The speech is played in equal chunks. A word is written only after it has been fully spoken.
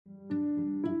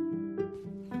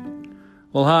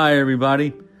Well, hi,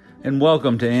 everybody, and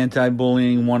welcome to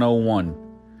Anti-Bullying 101.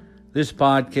 This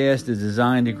podcast is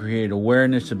designed to create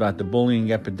awareness about the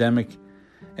bullying epidemic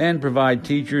and provide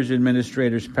teachers,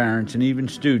 administrators, parents, and even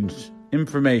students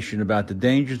information about the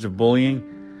dangers of bullying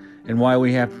and why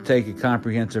we have to take a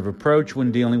comprehensive approach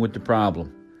when dealing with the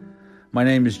problem. My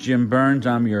name is Jim Burns.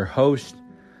 I'm your host.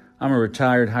 I'm a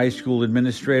retired high school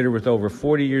administrator with over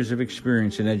 40 years of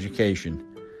experience in education.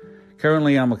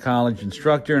 Currently, I'm a college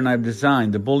instructor, and I've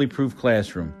designed the Bully Proof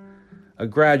Classroom, a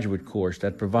graduate course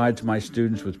that provides my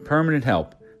students with permanent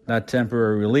help, not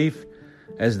temporary relief,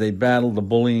 as they battle the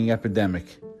bullying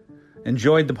epidemic.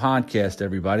 Enjoyed the podcast,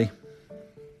 everybody.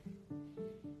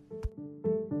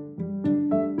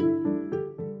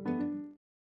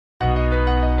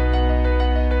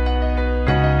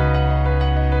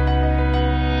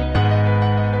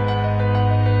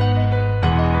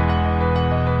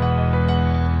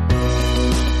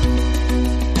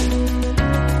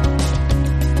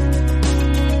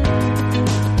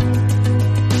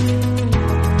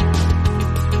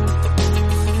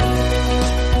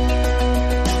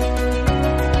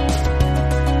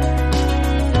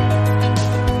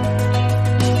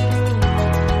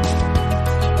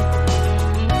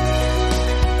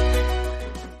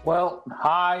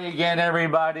 Hi again,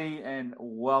 everybody, and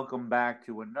welcome back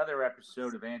to another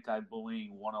episode of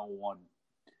Anti-Bullying 101.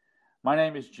 My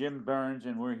name is Jim Burns,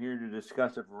 and we're here to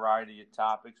discuss a variety of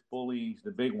topics. Bullying is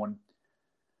the big one,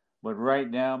 but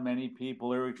right now many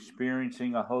people are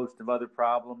experiencing a host of other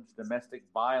problems: domestic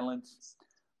violence,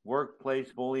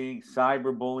 workplace bullying,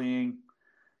 cyberbullying,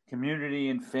 community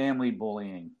and family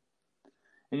bullying.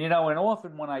 And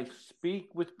often when I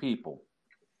speak with people,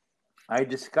 I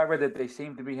discover that they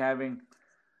seem to be having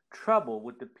trouble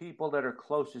with the people that are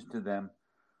closest to them,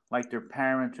 like their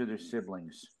parents or their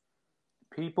siblings.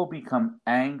 People become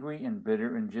angry and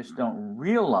bitter and just don't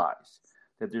realize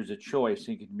that there's a choice.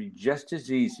 It can be just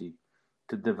as easy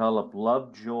to develop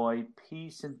love, joy,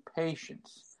 peace, and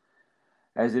patience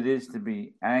as it is to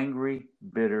be angry,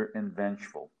 bitter, and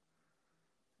vengeful.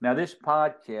 Now, this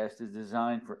podcast is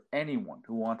designed for anyone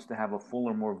who wants to have a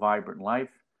fuller, more vibrant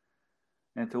life,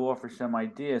 and to offer some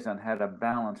ideas on how to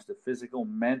balance the physical,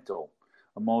 mental,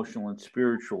 emotional, and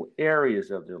spiritual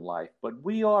areas of their life. But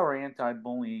we are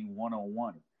Anti-Bullying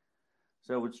 101.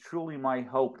 So it's truly my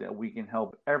hope that we can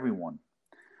help everyone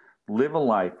live a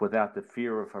life without the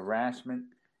fear of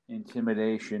harassment,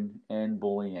 intimidation, and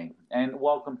bullying. And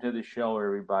welcome to the show,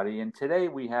 everybody. And today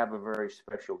we have a very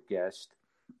special guest.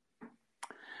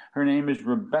 Her name is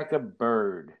Rebecca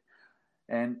Bird.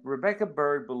 And Rebecca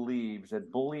Bird believes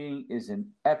that bullying is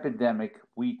an epidemic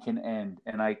we can end,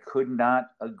 and I could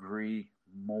not agree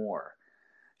more.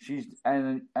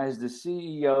 As the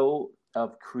CEO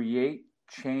of Create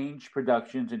Change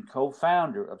Productions and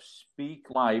co-founder of Speak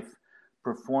Life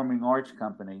Performing Arts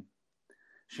Company,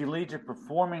 she leads a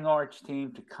performing arts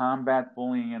team to combat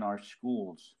bullying in our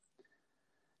schools.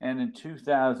 And in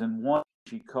 2001,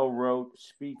 she co-wrote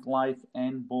Speak Life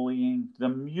End Bullying, the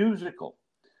musical,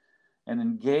 an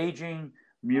engaging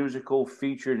musical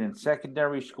featured in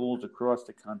secondary schools across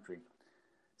the country.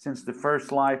 Since the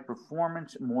first live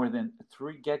performance, more than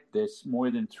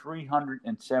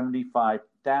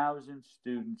 375,000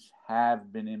 students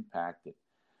have been impacted.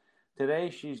 Today,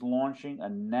 she's launching a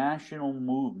national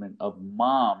movement of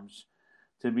moms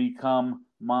to become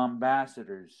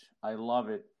Mombassadors. I love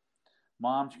it.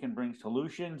 Moms can bring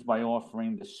solutions by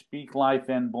offering the Speak Life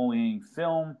End Bullying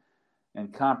film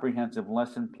and comprehensive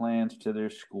lesson plans to their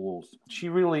schools. She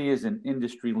really is an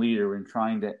industry leader in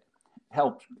trying to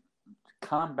help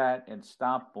combat and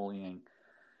stop bullying.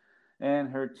 And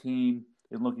her team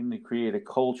is looking to create a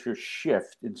culture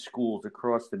shift in schools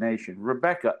across the nation.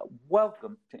 Rebecca,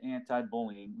 welcome to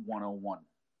Anti-Bullying 101.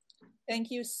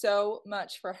 Thank you so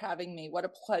much for having me. What a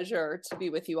pleasure to be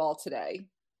with you all today.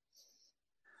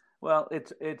 Well,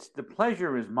 it's the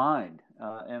pleasure is mine.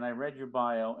 And I read your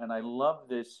bio, and I love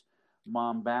this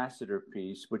Mombassador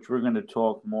piece, which we're going to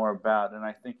talk more about, and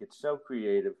I think it's so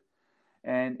creative,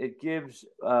 and it gives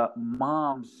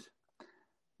moms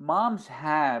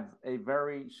have a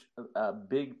very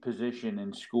big position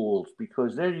in schools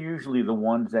because they're usually the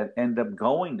ones that end up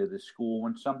going to the school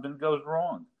when something goes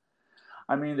wrong.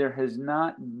 I mean, there has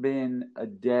not been a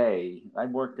day. I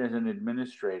worked as an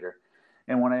administrator,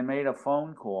 and when I made a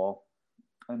phone call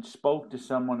and spoke to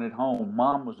someone at home,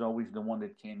 mom was always the one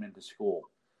that came into school.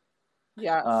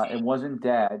 Yeah. It wasn't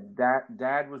dad.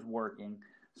 Dad was working.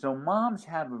 So moms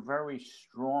have a very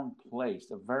strong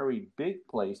place, a very big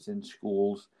place in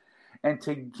schools, and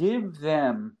to give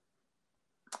them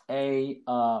a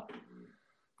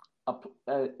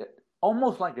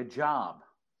almost like a job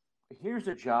here's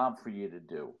a job for you to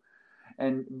do.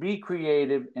 And be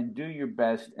creative and do your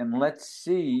best. And let's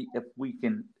see if we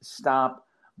can stop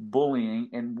bullying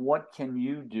and what can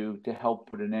you do to help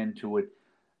put an end to it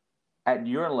at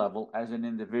your level as an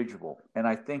individual. And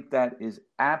I think that is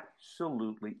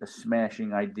absolutely a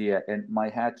smashing idea. And my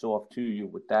hat's off to you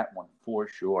with that one for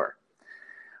sure.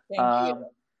 Thank you.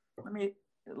 Let me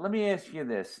let me ask you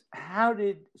this: how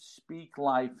did Speak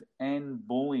Life End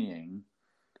Bullying,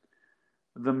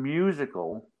 the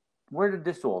musical? Where did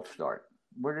this all start?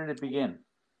 Where did it begin?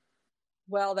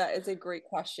 Well, that is a great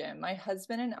question. My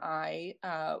husband and I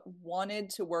wanted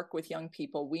to work with young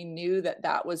people. We knew that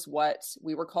that was what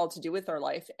we were called to do with our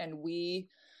life, and we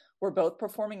were both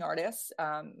performing artists.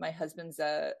 My husband's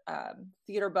a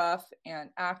theater buff and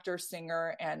actor,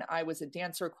 singer, and I was a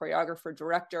dancer, choreographer,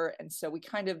 director. And so we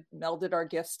kind of melded our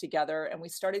gifts together, and we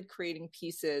started creating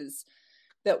pieces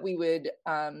that we would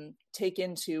take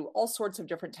into all sorts of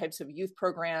different types of youth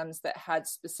programs that had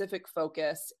specific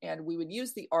focus. And we would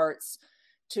use the arts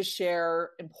to share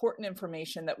important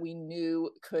information that we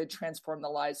knew could transform the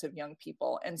lives of young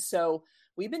people. And so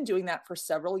we've been doing that for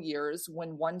several years.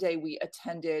 When one day we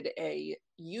attended a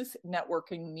youth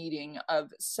networking meeting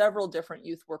of several different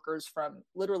youth workers from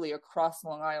literally across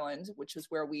Long Island, which is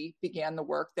where we began the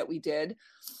work that we did.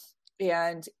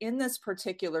 And in this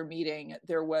particular meeting,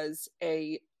 there was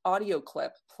a audio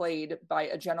clip played by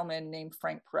a gentleman named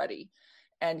Frank Peretti.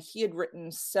 And he had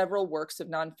written several works of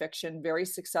nonfiction, very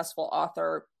successful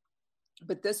author.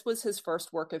 But this was his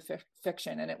first work of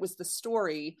fiction. And it was the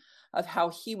story of how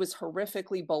he was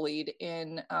horrifically bullied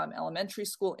in elementary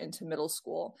school into middle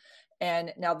school.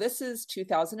 And now this is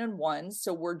 2001.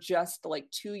 So we're just like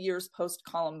 2 years post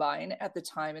Columbine at the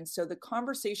time. And so the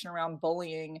conversation around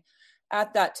bullying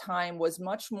at that time was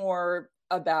much more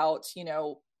about,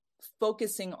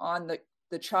 focusing on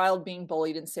the child being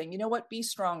bullied and saying, you know what, be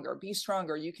stronger,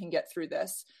 you can get through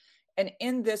this. And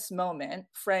in this moment,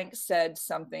 Frank said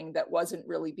something that wasn't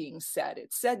really being said.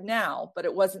 It's said now, but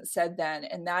it wasn't said then.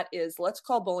 And that is, let's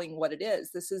call bullying what it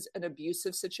is. This is an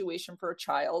abusive situation for a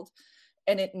child,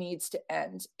 and it needs to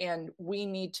end. And we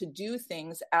need to do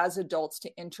things as adults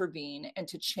to intervene and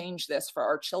to change this for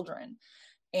our children.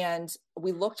 And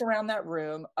we looked around that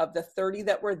room. Of the 30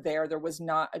 that were there, there was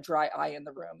not a dry eye in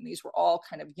the room. These were all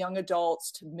kind of young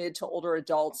adults to mid to older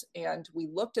adults. And we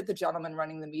looked at the gentleman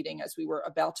running the meeting as we were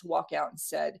about to walk out and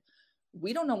said,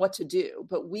 we don't know what to do,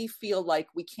 but we feel like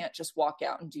we can't just walk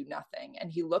out and do nothing.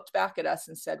 And he looked back at us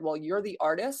and said, well, you're the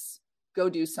artists, go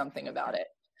do something about it.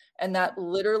 And that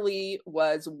literally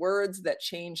was words that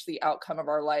changed the outcome of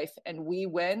our life. And we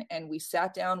went and we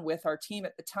sat down with our team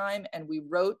at the time, and we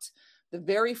wrote the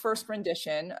very first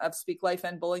rendition of Speak Life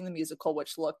End Bullying the musical,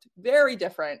 which looked very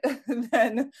different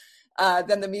than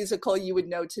the musical you would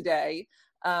know today.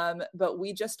 But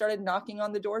we just started knocking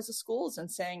on the doors of schools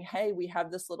and saying, hey, we have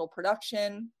this little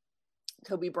production.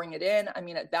 Could we bring it in? I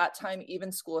mean, at that time, even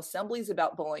school assemblies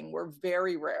about bullying were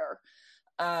very rare.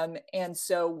 And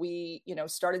so we,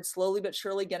 started slowly but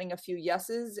surely getting a few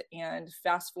yeses, and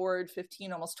fast forward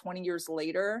 15, almost 20 years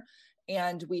later,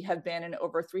 and we have been in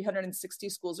over 360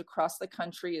 schools across the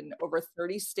country in over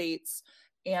 30 states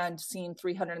and seen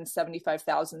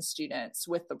 375,000 students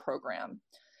with the program.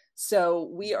 So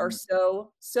we are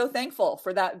so thankful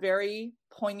for that very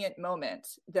poignant moment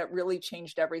that really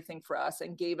changed everything for us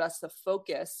and gave us the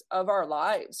focus of our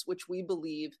lives, which we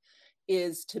believe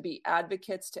is to be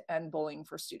advocates to end bullying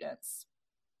for students.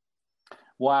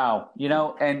 Wow.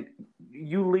 And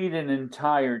you lead an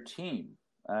entire team.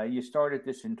 You started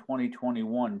this in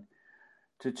 2021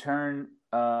 to turn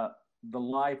the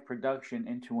live production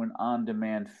into an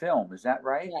on-demand film. Is that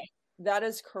right? Yeah, that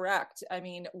is correct. I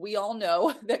mean, we all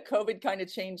know that COVID kind of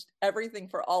changed everything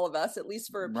for all of us, at least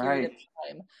for a period of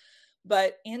time.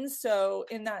 But in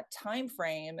that time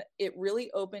frame, it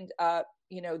really opened up,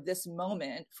 this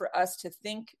moment for us to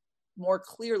think more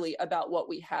clearly about what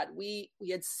we had. We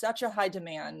had such a high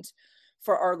demand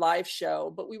for our live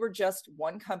show, but we were just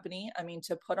one company. I mean,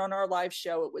 to put on our live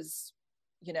show, it was,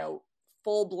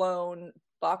 full blown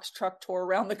box truck tour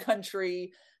around the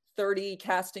country, 30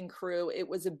 casting crew. It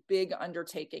was a big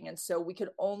undertaking. And so we could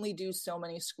only do so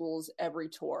many schools every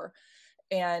tour.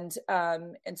 And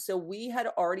so we had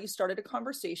already started a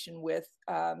conversation with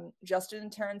Justin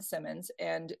and Taryn Simmons.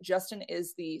 And Justin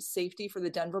is the safety for the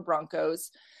Denver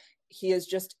Broncos. He is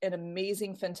just an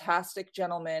amazing, fantastic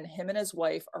gentleman. Him and his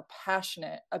wife are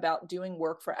passionate about doing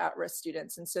work for at-risk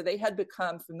students. And so they had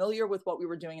become familiar with what we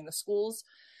were doing in the schools.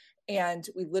 And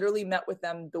we literally met with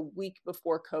them the week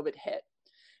before COVID hit.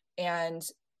 And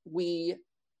we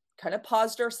kind of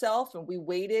paused ourselves and we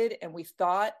waited and we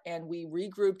thought and we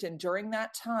regrouped. And during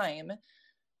that time,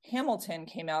 Hamilton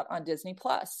came out on Disney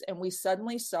Plus, and we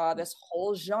suddenly saw this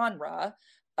whole genre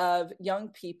of young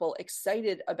people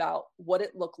excited about what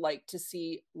it looked like to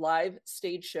see live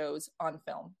stage shows on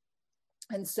film.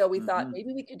 And so we thought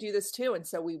maybe we could do this too. And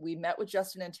so we met with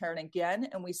Justin and Taryn again,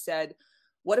 and we said,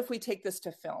 what if we take this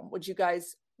to film? Would you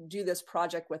guys do this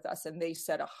project with us? And they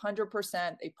said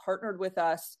 100%. They partnered with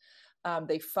us.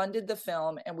 They funded the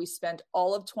film, and we spent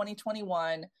all of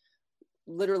 2021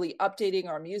 literally updating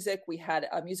our music. We had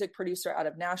a music producer out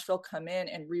of Nashville come in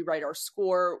and rewrite our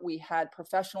score. We had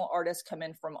professional artists come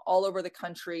in from all over the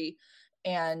country,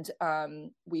 and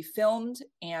we filmed,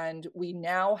 and we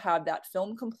now have that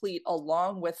film complete,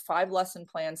 along with 5 lesson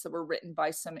plans that were written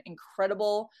by some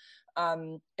incredible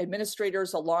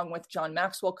administrators, along with John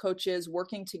Maxwell coaches,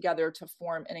 working together to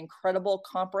form an incredible,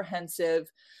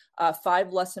 comprehensive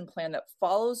 5 lesson plan that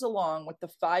follows along with the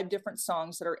 5 different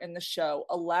songs that are in the show,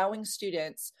 allowing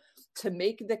students to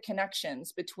make the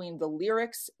connections between the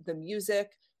lyrics, the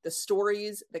music, the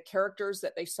stories, the characters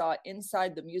that they saw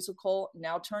inside the musical,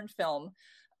 now turned film,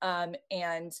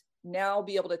 and now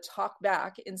be able to talk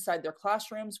back inside their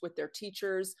classrooms with their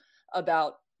teachers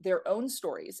about their own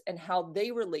stories and how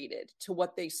they related to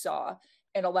what they saw,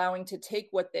 and allowing to take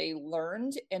what they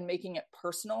learned and making it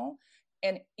personal.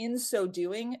 And in so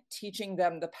doing, teaching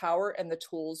them the power and the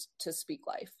tools to speak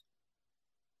life.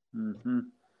 Mm-hmm.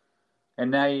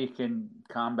 And now you can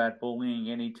combat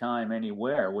bullying anytime,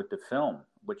 anywhere with the film,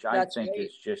 which I think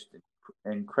is just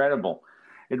incredible.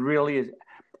 It really is.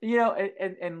 You know,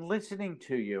 and listening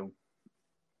to you,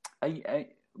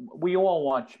 we all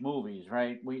watch movies,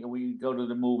 right? We go to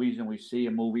the movies and we see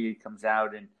a movie, it comes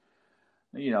out, and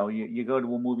you go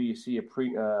to a movie, you see a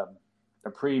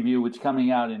preview, it's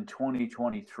coming out in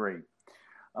 2023.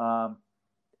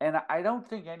 And I don't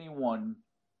think anyone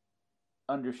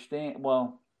understand.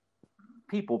 Well,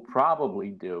 people probably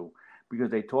do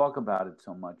because they talk about it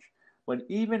so much. But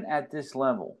even at this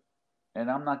level, and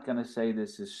I'm not going to say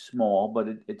this is small, but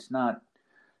it's not,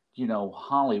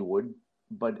 Hollywood,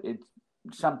 but it's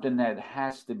something that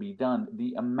has to be done.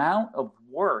 The amount of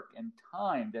work and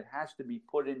time that has to be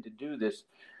put in to do this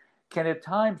can at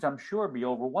times, I'm sure, be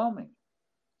overwhelming.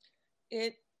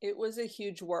 It was a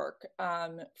huge work.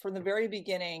 From the very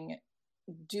beginning,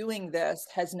 doing this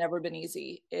has never been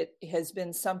easy. It has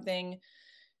been something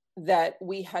that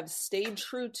we have stayed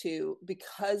true to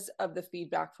because of the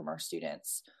feedback from our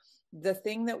students. The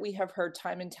thing that we have heard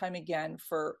time and time again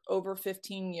for over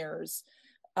 15 years,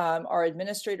 our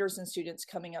administrators and students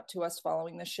coming up to us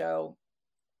following the show,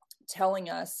 telling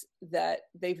us that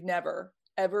they've never,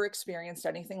 ever experienced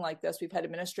anything like this. We've had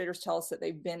administrators tell us that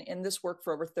they've been in this work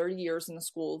for over 30 years in the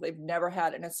school. They've never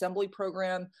had an assembly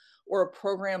program or a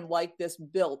program like this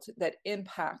built that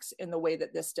impacts in the way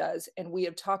that this does. And we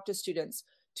have talked to students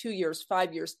 2 years,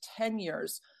 5 years, 10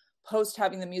 years post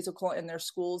having the musical in their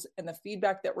schools, and the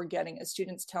feedback that we're getting is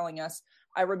students telling us,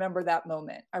 I remember that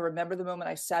moment. I remember the moment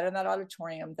I sat in that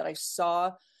auditorium, that I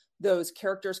saw those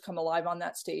characters come alive on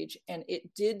that stage, and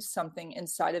it did something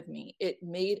inside of me. It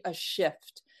made a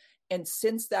shift. And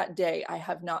since that day, I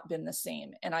have not been the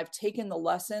same. And I've taken the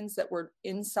lessons that were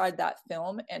inside that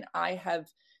film and I have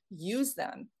used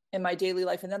them in my daily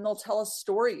life. And then they'll tell us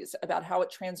stories about how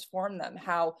it transformed them,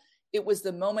 how it was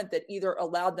the moment that either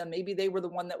allowed them, maybe they were the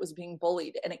one that was being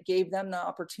bullied, and it gave them the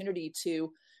opportunity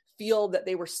to feel that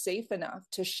they were safe enough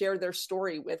to share their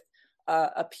story with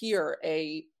a peer,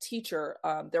 a teacher,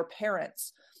 their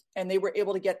parents, and they were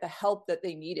able to get the help that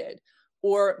they needed.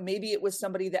 Or maybe it was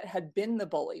somebody that had been the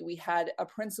bully. We had a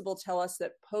principal tell us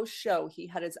that post-show, he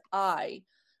had his eye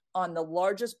on the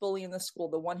largest bully in the school,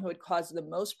 the one who had caused the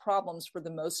most problems for the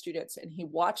most students. And he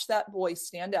watched that boy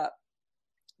stand up,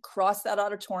 cross that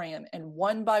auditorium, and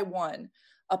one by one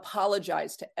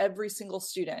apologize to every single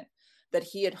student that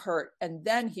he had hurt. And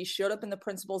then he showed up in the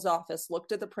principal's office,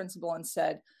 looked at the principal and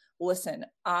said, listen,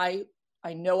 I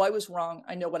know I was wrong.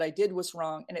 I know what I did was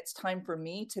wrong. And it's time for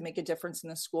me to make a difference in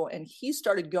the school. And he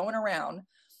started going around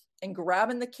and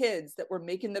grabbing the kids that were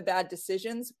making the bad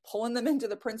decisions, pulling them into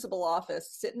the principal office,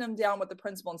 sitting them down with the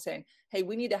principal and saying, hey,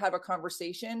 we need to have a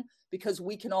conversation because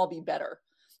we can all be better.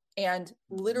 And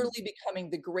literally becoming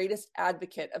the greatest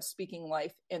advocate of speaking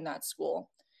life in that school.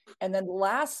 And then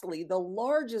lastly, the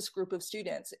largest group of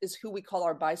students is who we call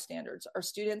our bystanders, our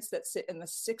students that sit in the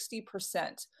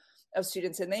 60% of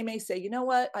students. And they may say, you know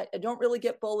what, I don't really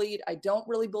get bullied. I don't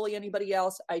really bully anybody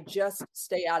else. I just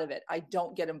stay out of it. I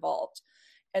don't get involved.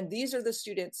 And these are the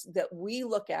students that we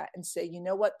look at and say, you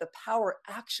know what, the power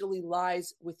actually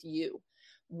lies with you.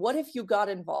 What if you got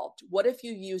involved? What if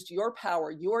you used your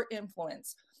power, your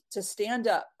influence to stand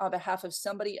up on behalf of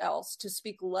somebody else, to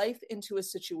speak life into a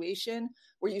situation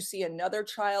where you see another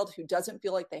child who doesn't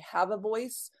feel like they have a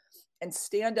voice, and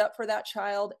stand up for that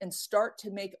child and start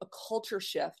to make a culture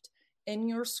shift in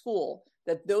your school,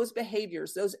 that those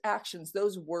behaviors, those actions,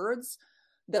 those words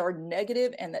that are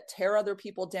negative and that tear other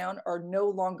people down are no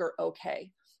longer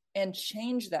okay, and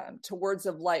change them to words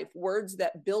of life, words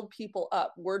that build people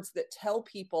up, words that tell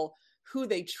people who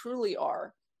they truly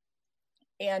are,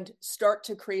 and start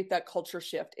to create that culture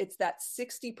shift. It's that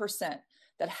 60%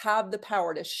 that have the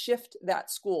power to shift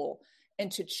that school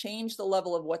and to change the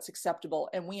level of what's acceptable.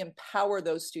 And we empower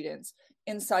those students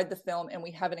inside the film, and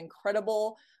we have an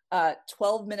incredible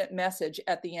 12-minute message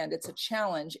at the end. It's a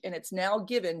challenge, and it's now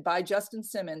given by Justin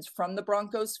Simmons from the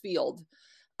Broncos field.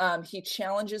 He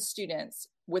challenges students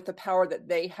with the power that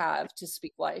they have to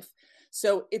speak life.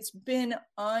 So it's been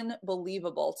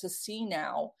unbelievable to see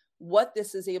now what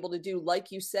this is able to do,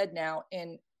 like you said, now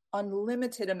in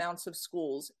unlimited amounts of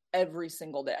schools every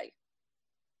single day.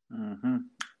 Mm-hmm.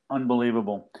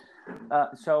 Unbelievable.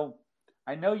 So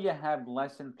I know you have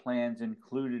lesson plans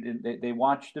included in. They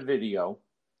watch the video.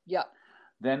 Yeah.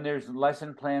 Then there's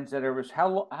lesson plans that are.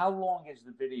 How long is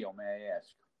the video? May I ask?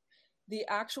 The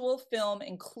actual film,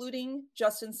 including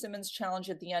Justin Simmons' challenge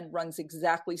at the end, runs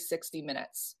exactly 60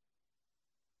 minutes.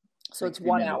 So it's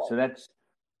 1 hour. So that's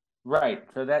right.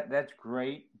 So that's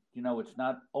great. You know, it's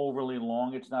not overly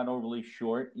long. It's not overly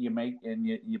short. You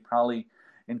probably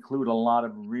include a lot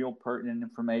of real pertinent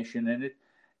information in it,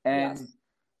 and yes.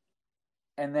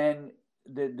 And then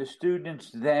the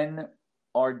students then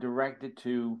are directed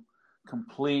to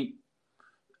complete,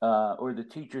 or the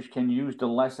teachers can use the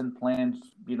lesson plans,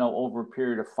 over a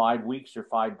period of 5 weeks or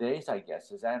 5 days, I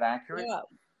guess. Is that accurate? Yeah,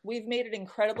 we've made it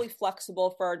incredibly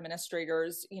flexible for our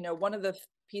administrators. One of the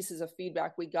pieces of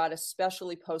feedback we got,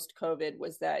 especially post-COVID,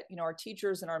 was that, our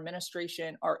teachers and our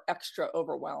administration are extra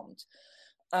overwhelmed.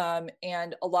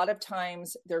 And a lot of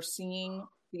times they're seeing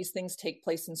these things take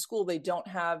place in school. They don't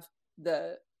have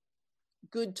the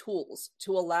good tools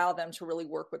to allow them to really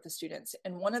work with the students.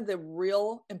 And one of the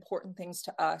real important things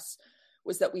to us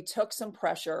was that we took some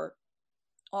pressure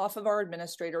off of our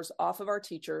administrators, off of our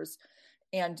teachers.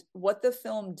 And what the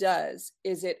film does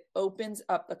is it opens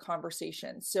up the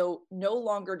conversation. So no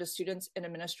longer do students and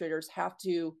administrators have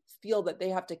to feel that they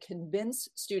have to convince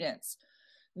students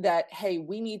that, hey,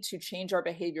 we need to change our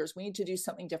behaviors. We need to do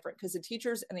something different, because the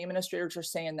teachers and the administrators are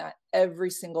saying that every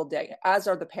single day, as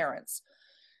are the parents.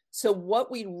 So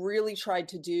what we really tried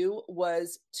to do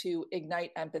was to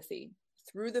ignite empathy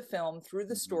through the film, through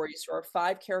the stories. There are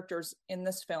 5 characters in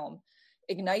this film.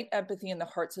 Ignite empathy in the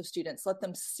hearts of students. Let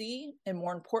them see, and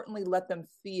more importantly, let them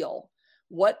feel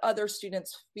what other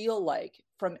students feel like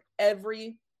from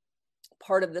every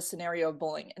part of the scenario of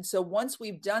bullying. And so once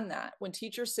we've done that, when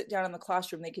teachers sit down in the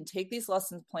classroom, they can take these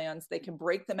lesson plans, they can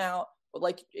break them out,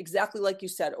 exactly like you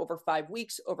said, over 5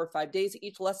 weeks, over 5 days.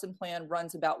 Each lesson plan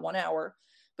runs about 1 hour,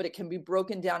 but it can be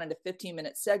broken down into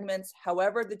 15-minute segments,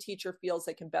 however the teacher feels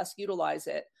they can best utilize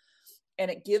it. And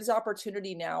it gives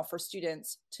opportunity now for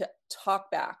students to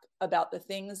talk back about the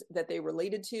things that they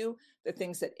related to, the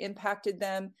things that impacted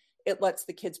them. It lets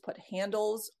the kids put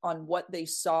handles on what they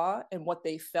saw and what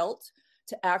they felt,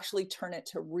 to actually turn it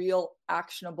to real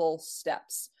actionable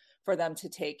steps for them to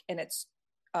take. And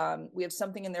we have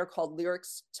something in there called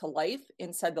Lyrics to Life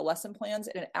inside the lesson plans.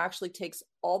 And it actually takes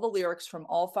all the lyrics from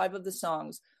all 5 of the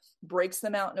songs, breaks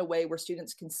them out in a way where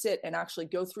students can sit and actually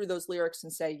go through those lyrics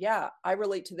and say, yeah, I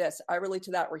relate to this, I relate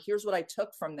to that, or here's what I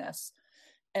took from this,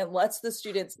 and lets the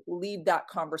students lead that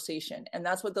conversation. And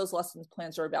that's what those lesson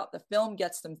plans are about. The film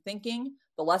gets them thinking,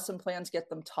 the lesson plans get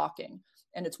them talking.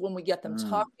 And it's when we get them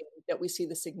talking that we see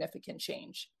the significant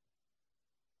change.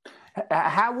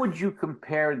 How would you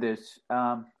compare this?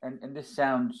 And this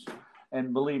sounds,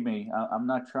 and believe me, I'm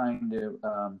not trying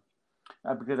to,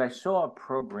 because I saw a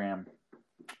program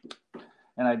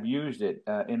and I've used it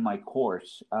in my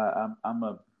course. I'm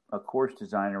a course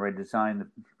designer. I designed,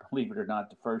 believe it or not,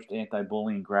 the first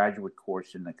anti-bullying graduate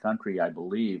course in the country, I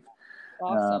believe.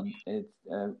 Awesome.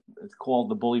 It's called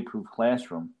the Bully Proof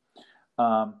Classroom.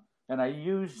 And I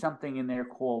used something in there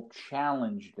called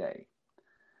Challenge Day.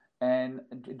 And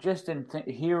just in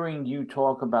hearing you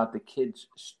talk about the kids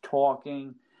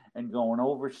talking and going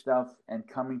over stuff and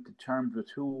coming to terms with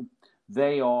who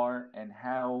they are and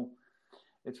how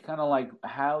it's kind of like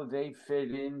how they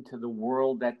fit into the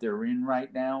world that they're in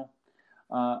right now.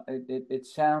 It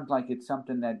sounds like it's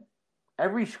something that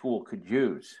every school could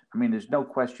use. I mean, there's no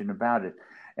question about it.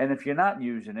 And if you're not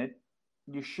using it,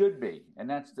 you should be. And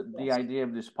that's the idea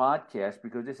of this podcast,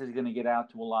 because this is going to get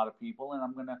out to a lot of people. And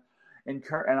I'm going to And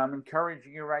I'm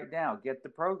encouraging you right now, get the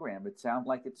program. It sounds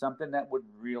like it's something that would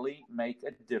really make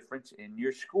a difference in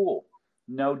your school.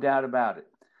 No doubt about it.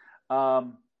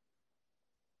 Now,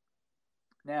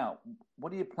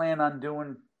 what do you plan on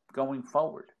doing going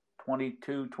forward?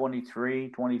 22, 23,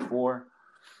 24?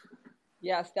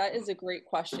 Yes, that is a great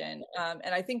question.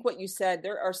 And I think what you said,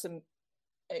 there are some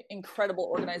incredible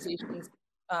organizations,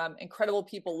 incredible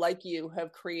people like you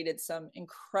have created some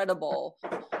incredible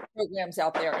programs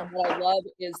out there. And what I love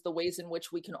is the ways in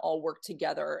which we can all work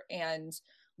together. And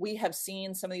we have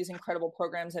seen some of these incredible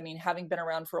programs. I mean, having been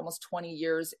around for almost 20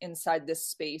 years inside this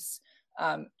space,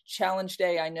 Challenge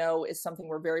Day, I know, is something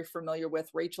we're very familiar with.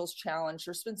 Rachel's Challenge.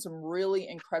 There's been some really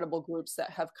incredible groups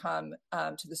that have come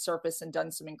to the surface and done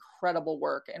some incredible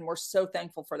work. And we're so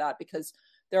thankful for that, because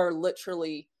there are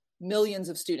literally millions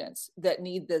of students that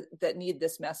need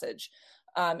this message.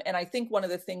 And I think one of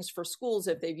the things for schools,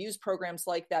 if they've used programs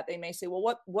like that, they may say,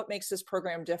 well, what makes this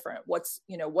program different? What's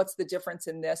the difference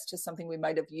in this to something we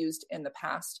might have used in the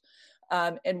past?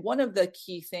 And one of the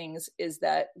key things is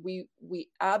that we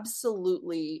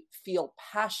absolutely feel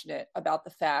passionate about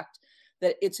the fact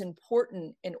that it's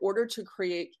important, in order to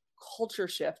create culture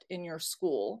shift in your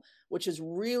school, which is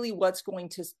really what's going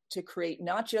to create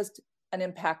not just an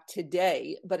impact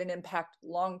today, but an impact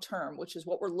long term, which is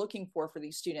what we're looking for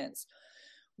these students.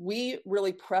 We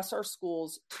really press our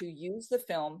schools to use the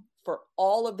film for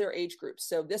all of their age groups.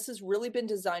 So this has really been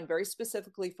designed very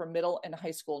specifically for middle and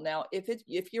high school. Now,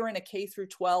 if you're in a K through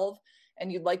 12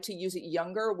 and you'd like to use it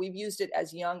younger, we've used it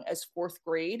as young as 4th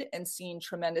grade and seen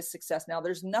tremendous success. Now,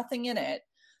 there's nothing in it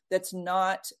that's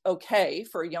not okay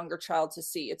for a younger child to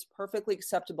see. It's perfectly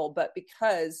acceptable, but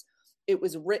because it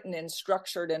was written and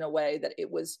structured in a way that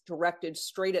it was directed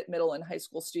straight at middle and high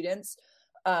school students,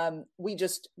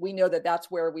 we know that that's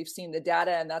where we've seen the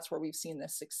data, and that's where we've seen the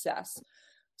success.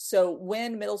 So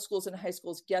when middle schools and high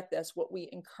schools get this, what we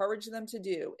encourage them to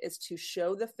do is to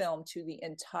show the film to the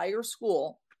entire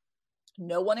school,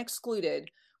 no one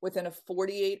excluded, within a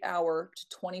 48-hour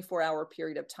to 24-hour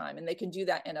period of time. And they can do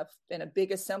that in a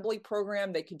big assembly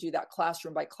program. They can do that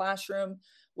classroom by classroom,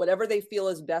 whatever they feel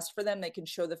is best for them. They can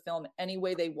show the film any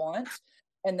way they want.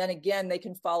 And then again, they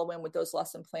can follow in with those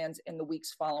lesson plans in the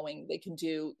weeks following. They can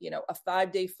do, a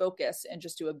 5-day focus and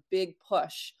just do a big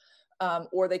push,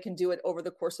 or they can do it over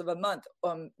the course of a month.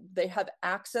 They have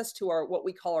access to what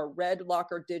we call our Red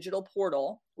Locker digital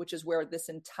portal, which is where this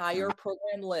entire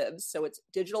program lives. So it's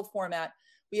digital format.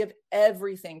 We have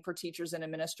everything for teachers and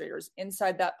administrators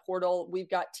inside that portal. We've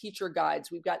got teacher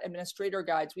guides. We've got administrator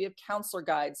guides. We have counselor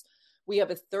guides. We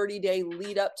have a 30-day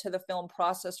lead up to the film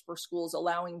process for schools,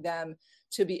 allowing them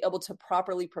to be able to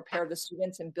properly prepare the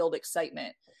students and build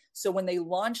excitement. So when they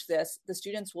launch this, the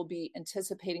students will be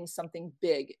anticipating something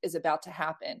big is about to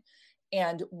happen.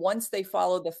 And once they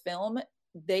follow the film,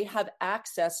 they have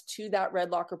access to that Red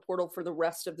Locker portal for the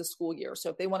rest of the school year. So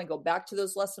if they want to go back to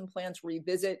those lesson plans,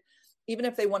 revisit, even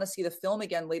if they want to see the film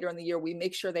again later in the year, we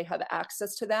make sure they have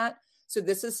access to that. So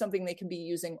this is something they can be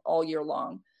using all year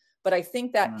long. But I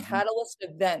think that catalyst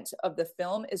event of the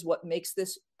film is what makes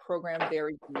this program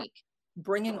very unique.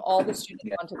 Bringing all the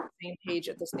students onto the same page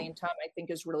at the same time, I think,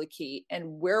 is really key.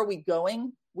 And where are we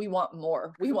going? We want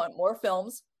more. We want more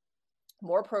films,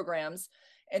 more programs.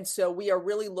 And so we are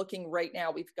really looking right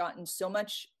now. We've gotten so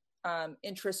much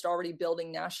interest already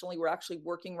building nationally. We're actually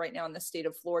working right now in the state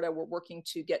of Florida. We're working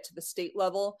to get to the state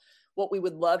level. What we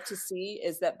would love to see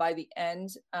is that by the end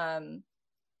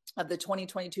of the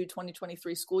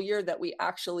 2022-2023 school year, that we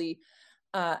actually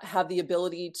have the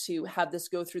ability to have this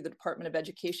go through the Department of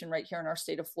Education right here in our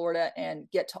state of Florida and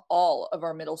get to all of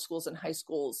our middle schools and high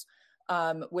schools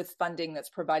with funding that's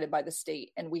provided by the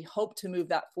state. And we hope to move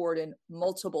that forward in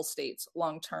multiple states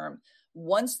long term.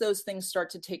 Once those things start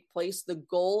to take place, the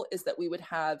goal is that we would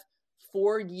have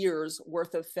 4 years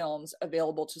worth of films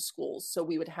available to schools. So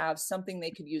we would have something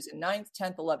they could use in 9th,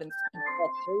 10th, 11th, and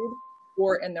 12th grade,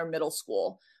 or in their middle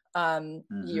school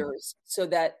years, so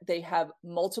that they have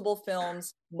multiple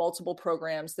films, multiple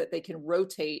programs that they can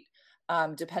rotate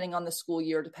depending on the school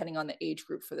year, depending on the age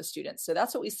group for the students. So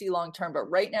that's what we see long term.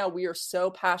 But right now we are so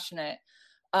passionate,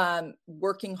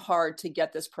 working hard to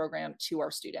get this program to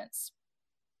our students.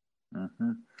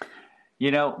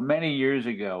 Many years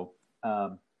ago,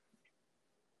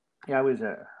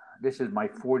 this is my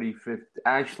 45th,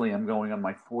 actually I'm going on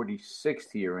my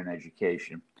 46th year in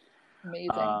education.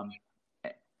 Amazing.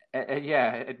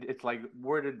 It's like,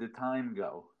 where did the time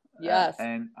go? Yes.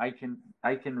 And I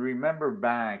can remember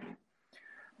back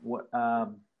what I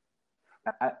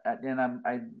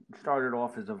started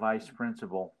off as a vice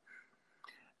principal,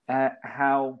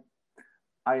 how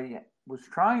I was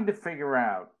trying to figure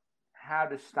out how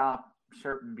to stop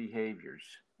certain behaviors.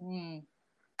 Mm.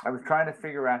 I was trying to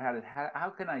figure out how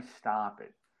can I stop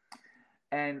it,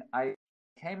 and I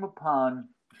came upon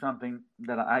something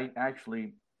that I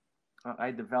actually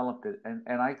I developed it,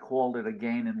 and I called it a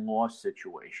gain and loss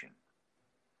situation.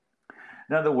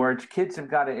 In other words, kids have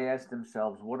got to ask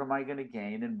themselves, what am I going to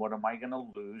gain and what am I going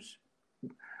to lose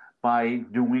by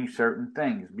doing certain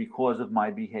things because of my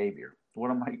behavior?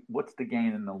 What's the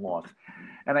gain and the loss?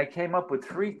 And I came up with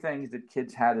three things that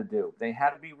kids had to do. They had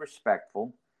to be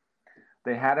respectful,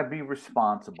 they had to be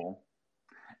responsible,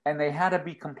 and they had to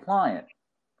be compliant.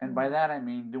 And by that I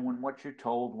mean doing what you're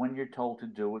told when you're told to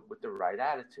do it with the right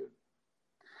attitude.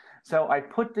 So I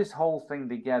put this whole thing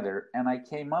together and I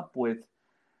came up with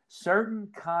certain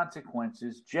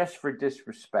consequences just for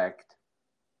disrespect,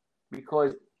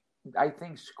 because I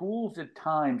think schools at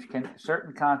times can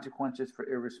certain consequences for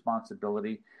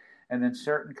irresponsibility and then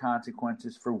certain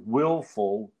consequences for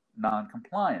willful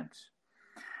noncompliance.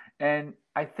 And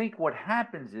I think what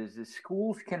happens is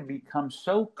schools can become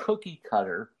so cookie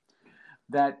cutter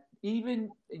that even,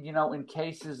 in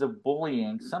cases of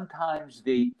bullying, sometimes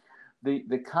the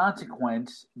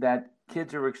consequence that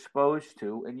kids are exposed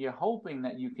to, and you're hoping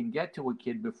that you can get to a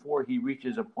kid before he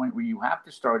reaches a point where you have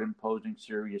to start imposing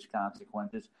serious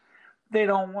consequences, they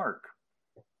don't work.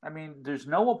 I mean, there's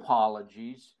no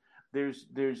apologies, there's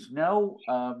no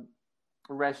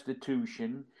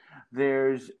restitution,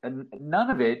 there's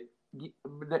none of it.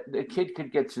 The kid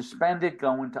could get suspended,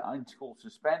 go into in-school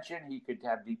suspension, he could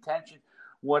have detention,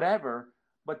 whatever,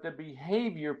 but the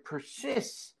behavior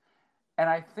persists. And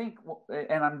I think,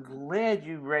 and I'm glad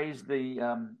you raised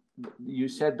you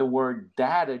said the word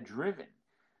data driven.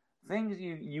 Things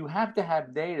you have to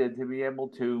have data to be able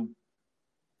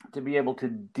to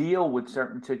deal with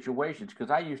certain situations.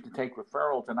 Because I used to take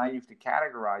referrals and I used to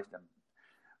categorize them: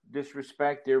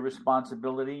 disrespect,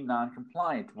 irresponsibility,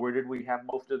 noncompliance. Where did we have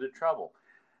most of the trouble?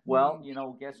 Well,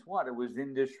 guess what? It was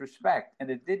in disrespect, and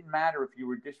it didn't matter if you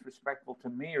were disrespectful to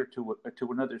me or to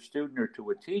another student or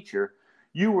to a teacher.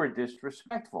 You were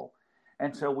disrespectful.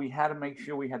 And so we had to make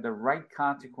sure we had the right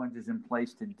consequences in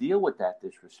place to deal with that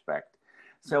disrespect.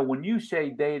 So when you say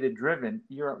data driven,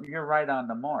 you're right on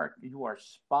the mark. You are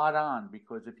spot on,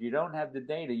 because if you don't have the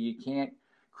data, you can't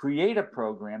create a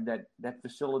program that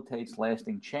facilitates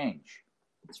lasting change.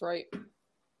 That's right.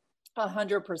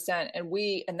 100%.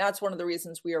 And that's one of the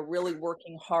reasons we are really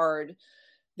working hard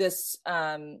this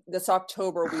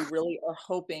October. We really are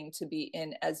hoping to be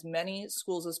in as many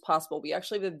schools as possible. We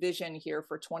actually have a vision here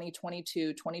for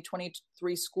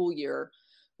 2022-2023 school year,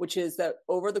 which is that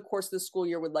over the course of the school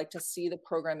year, we'd like to see the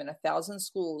program in 1,000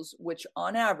 schools, which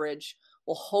on average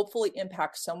will hopefully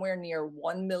impact somewhere near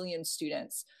 1 million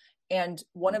students. And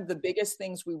one of the biggest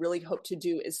things we really hope to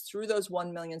do is, through those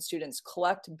 1 million students,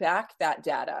 collect back that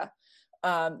data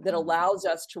that allows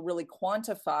us to really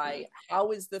quantify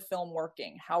how is the film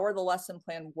working, how are the lesson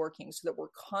plan working, so that we're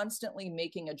constantly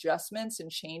making adjustments and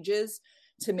changes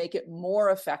to make it more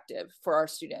effective for our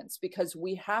students. Because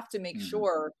we have to make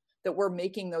sure that we're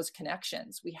making those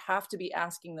connections. We have to be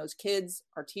asking those kids,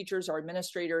 our teachers, our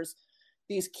administrators,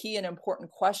 these key and important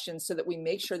questions, so that we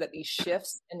make sure that these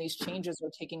shifts and these changes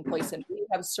are taking place. And we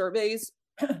have surveys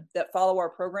that follow our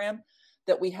program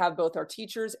that we have both our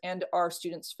teachers and our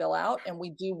students fill out. And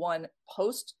we do one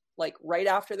post, like right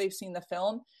after they've seen the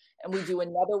film. And we do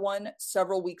another one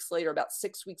several weeks later, about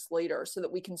 6 weeks later, so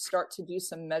that we can start to do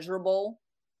some measurable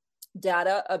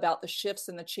data about the shifts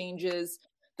and the changes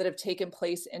that have taken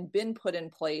place and been put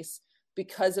in place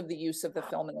because of the use of the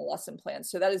film and the lesson plan.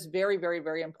 So that is very, very,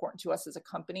 very important to us as a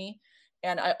company.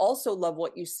 And I also love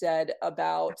what you said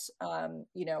about,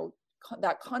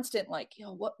 that constant,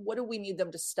 what do we need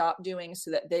them to stop doing so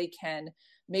that they can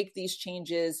make these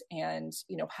changes and,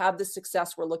 have the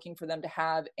success we're looking for them to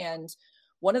have. And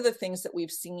one of the things that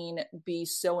we've seen be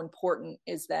so important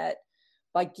is that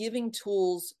by giving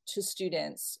tools to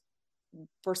students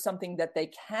for something that they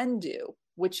can do,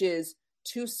 which is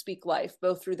to speak life,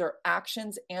 both through their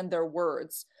actions and their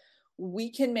words, we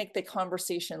can make the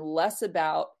conversation less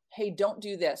about, hey, don't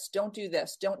do this, don't do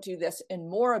this, don't do this, and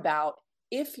more about,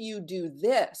 if you do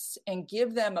this, and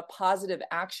give them a positive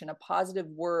action, a positive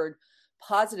word,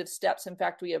 positive steps. In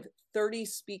fact, we have 30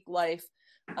 Speak Life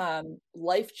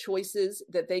life choices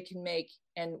that they can make,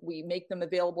 and we make them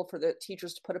available for the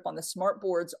teachers to put up on the smart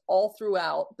boards all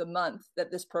throughout the month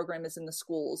that this program is in the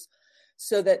schools,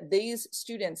 so that these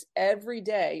students every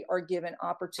day are given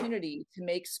opportunity to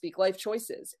make Speak Life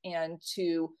choices and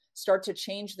to start to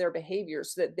change their behavior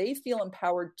so that they feel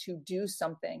empowered to do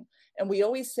something. And we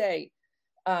always say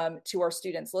to our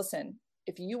students, listen,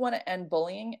 if you want to end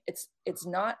bullying, it's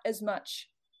not as much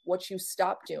what you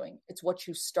stop doing. It's what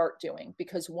you start doing.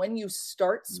 Because when you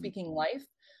start speaking life,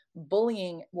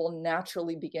 bullying will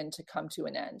naturally begin to come to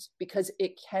an end, because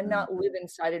it cannot live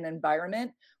inside an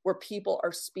environment where people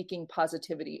are speaking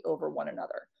positivity over one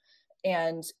another.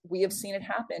 And we have seen it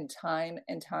happen time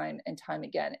and time and time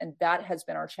again. And that has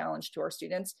been our challenge to our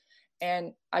students.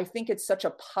 And I think it's such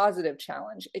a positive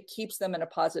challenge. It keeps them in a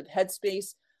positive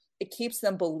headspace. It keeps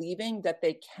them believing that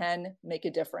they can make a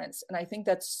difference. And I think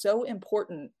that's so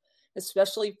important,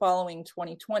 especially following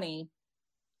 2020,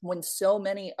 when so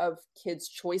many of kids'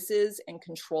 choices and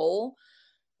control,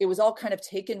 it was all kind of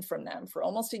taken from them for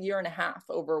almost a year and a half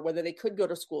over whether they could go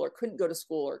to school or couldn't go to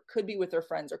school, or could be with their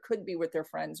friends or couldn't be with their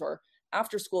friends, or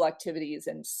after school activities.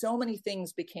 And so many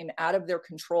things became out of their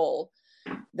control,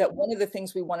 that one of the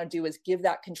things we want to do is give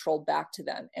that control back to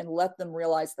them and let them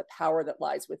realize the power that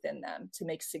lies within them to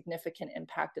make significant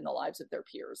impact in the lives of their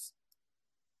peers.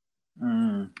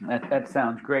 That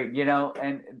sounds great.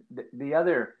 And the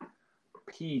other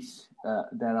piece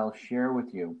that I'll share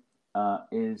with you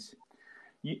is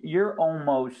you're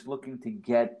almost looking to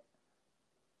get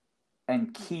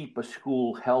and keep a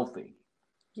school healthy.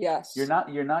 Yes. You're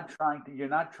not trying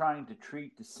to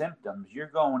treat the symptoms. You're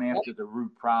going after the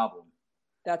root problem.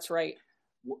 That's right.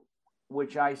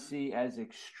 Which I see as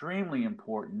extremely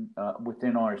important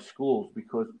within our schools,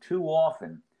 because too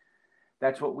often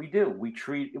that's what we do.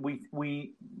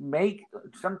 We make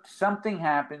something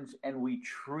happens and we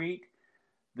treat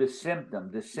the symptom.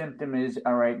 The symptom is,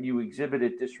 all right, you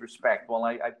exhibited disrespect. Well,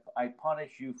 I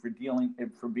punish you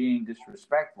for being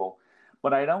disrespectful,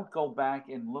 but I don't go back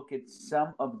and look at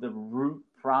some of the root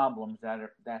problems that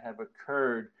have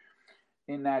occurred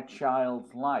in that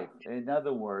child's life. In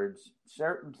other words,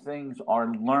 certain things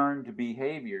are learned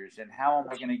behaviors, and how am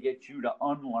I going to get you to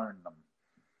unlearn them?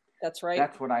 That's right.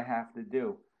 That's what I have to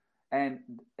do. And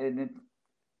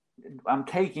I'm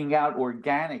taking out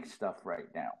organic stuff right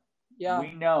now. Yeah.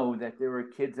 We know that there are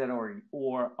kids that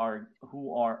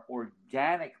who are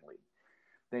organically,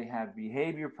 they have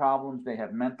behavior problems, they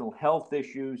have mental health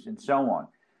issues, and so on.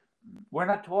 We're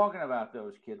not talking about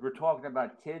those kids. We're talking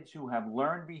about kids who have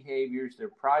learned behaviors. Their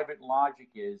private logic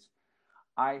is,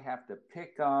 I have to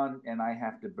pick on and I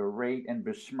have to berate and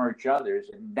besmirch others,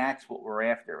 and that's what we're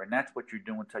after. And that's what you're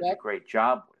doing such a great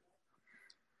job with.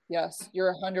 Yes,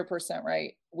 you're 100%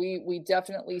 right. We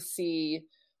definitely see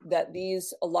that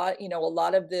a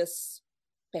lot of this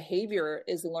behavior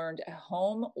is learned at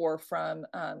home or from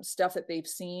stuff that they've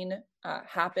seen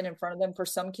happen in front of them. For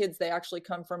some kids, they actually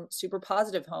come from super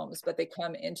positive homes, but they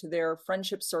come into their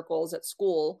friendship circles at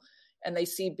school and they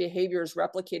see behaviors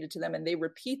replicated to them and they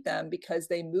repeat them because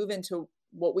they move into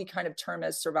what we kind of term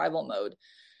as survival mode.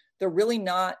 They're really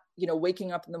not,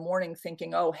 waking up in the morning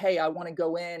thinking, oh, hey, I want to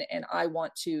go in and I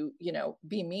want to,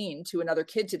 be mean to another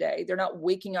kid today. They're not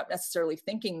waking up necessarily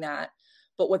thinking that.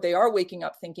 But what they are waking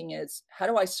up thinking is, how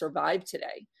do I survive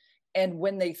today? And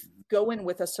when they go in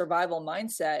with a survival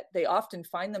mindset, they often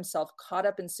find themselves caught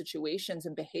up in situations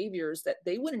and behaviors that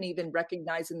they wouldn't even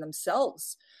recognize in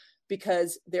themselves,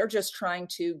 because they're just trying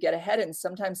to get ahead. And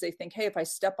sometimes they think, hey, if I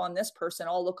step on this person,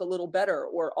 I'll look a little better,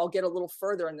 or I'll get a little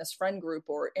further in this friend group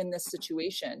or in this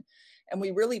situation. And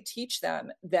we really teach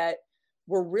them that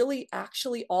we're really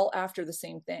actually all after the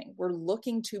same thing. We're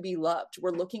looking to be loved.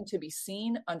 We're looking to be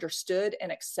seen, understood, and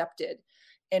accepted.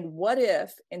 And what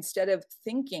if, instead of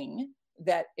thinking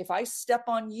that if I step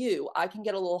on you, I can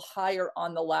get a little higher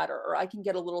on the ladder, or I can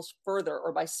get a little further,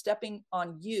 or by stepping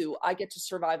on you, I get to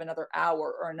survive another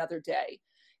hour or another day.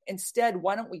 Instead,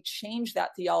 why don't we change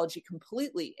that theology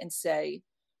completely and say,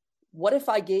 what if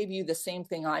I gave you the same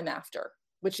thing I'm after,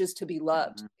 which is to be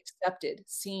loved, accepted,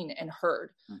 seen, and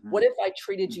heard? What if I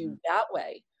treated you that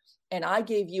way and I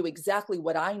gave you exactly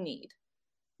what I need?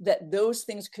 That those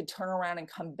things could turn around and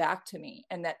come back to me.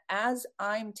 And that as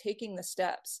I'm taking the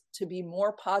steps to be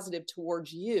more positive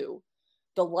towards you,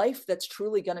 the life that's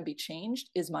truly going to be changed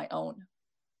is my own.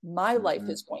 My life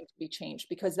is going to be changed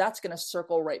because that's going to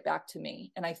circle right back to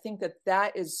me. And I think that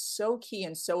that is so key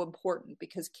and so important,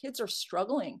 because kids are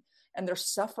struggling and they're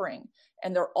suffering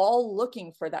and they're all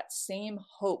looking for that same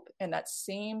hope and that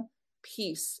same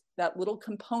piece, that little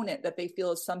component that they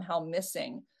feel is somehow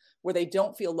missing, where they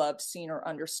don't feel loved, seen, or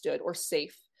understood, or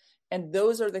safe. And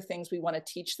those are the things we want to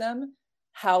teach them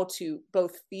how to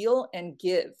both feel and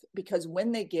give, because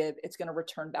when they give, it's going to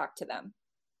return back to them.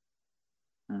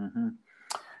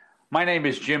 My name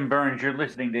is Jim Burns. You're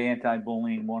listening to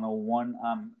Anti-Bullying 101.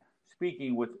 I'm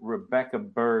speaking with Rebecca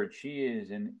Bird. She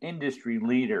is an industry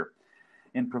leader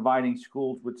in providing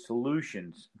schools with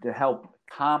solutions to help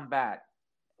combat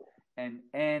and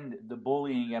end the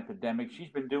bullying epidemic. She's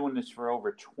been doing this for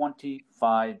over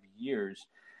 25 years.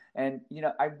 And,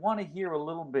 I want to hear a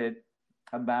little bit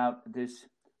about this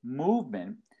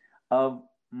movement of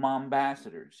mom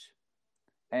ambassadors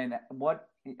and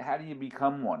how do you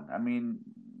become one? I mean,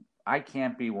 I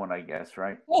can't be one, I guess,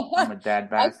 right? I'm a dad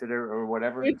ambassador or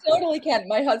whatever. You totally can.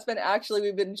 My husband, actually,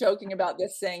 we've been joking about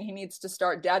this, saying he needs to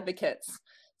start dadvocates.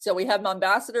 So we have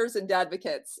ambassadors and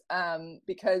dadvocates,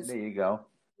 because there you go.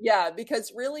 Yeah,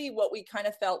 because really what we kind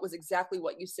of felt was exactly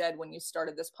what you said when you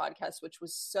started this podcast, which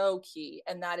was so key.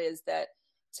 And that is that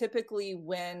typically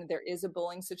when there is a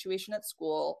bullying situation at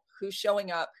school, who's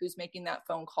showing up, who's making that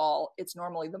phone call, it's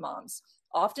normally the moms.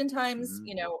 Oftentimes,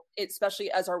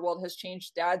 especially as our world has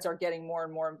changed, dads are getting more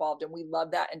and more involved, and we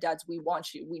love that. And dads, we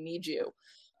want you, we need you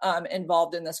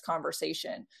involved in this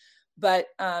conversation. But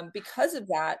because of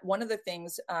that, one of the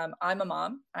things, I'm a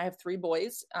mom, I have 3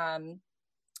 boys. I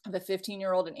have a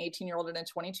 15-year-old, an 18-year-old, and a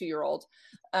 22-year-old.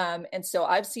 And so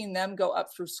I've seen them go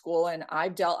up through school, and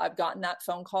I've gotten that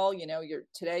phone call,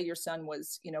 today your son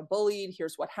was, bullied.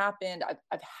 Here's what happened.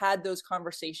 I've had those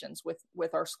conversations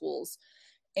with our schools.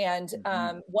 And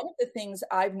one of the things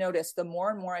I've noticed, the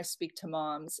more and more I speak to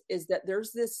moms, is that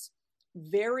there's this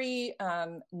very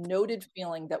noted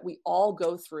feeling that we all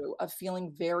go through of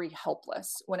feeling very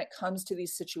helpless when it comes to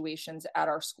these situations at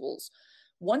our schools.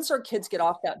 Once our kids get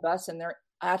off that bus and they're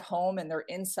at home and they're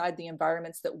inside the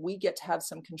environments that we get to have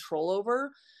some control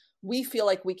over, we feel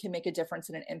like we can make a difference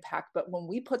and an impact. But when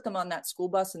we put them on that school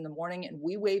bus in the morning and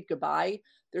we wave goodbye,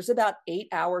 there's about 8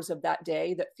 hours of that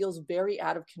day that feels very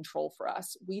out of control for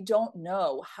us. We don't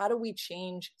know, how do we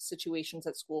change situations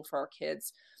at school for our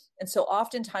kids? And so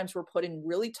oftentimes we're put in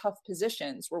really tough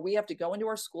positions where we have to go into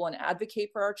our school and advocate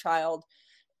for our child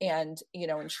and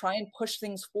try and push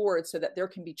things forward so that there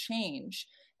can be change.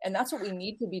 And that's what we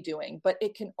need to be doing. But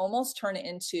it can almost turn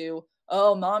into,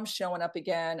 oh, mom's showing up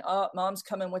again. Oh, mom's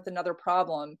coming with another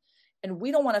problem. And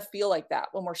we don't want to feel like that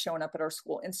when we're showing up at our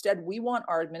school. Instead, we want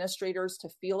our administrators to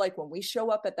feel like when we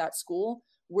show up at that school,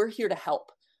 we're here to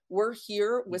help. We're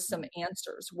here with some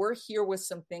answers. We're here with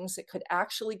some things that could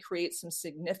actually create some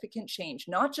significant change,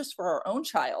 not just for our own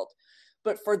child,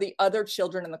 but for the other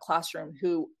children in the classroom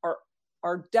who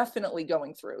are definitely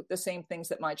going through the same things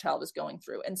that my child is going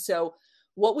through. And so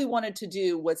what we wanted to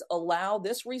do was allow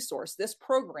this resource, this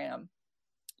program,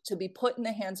 to be put in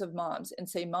the hands of moms and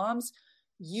say, moms,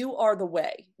 you are the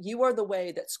way. You are the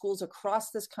way that schools across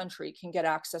this country can get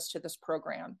access to this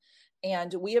program.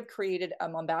 And we have created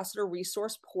an ambassador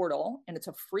resource portal, and it's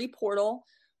a free portal.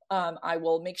 I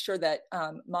will make sure that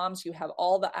moms, you have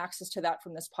all the access to that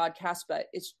from this podcast, but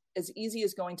it's as easy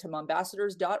as going to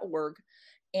mombassadors.org.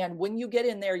 And when you get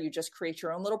in there, you just create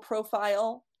your own little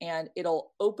profile, and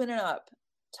it'll open it up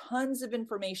tons of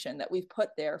information that we've put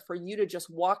there for you to just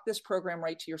walk this program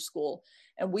right to your school.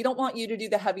 And we don't want you to do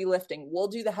the heavy lifting. We'll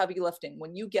do the heavy lifting.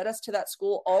 When you get us to that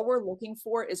school, all we're looking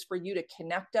for is for you to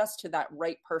connect us to that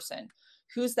right person.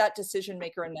 Who's that decision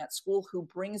maker in that school who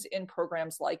brings in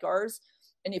programs like ours?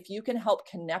 And if you can help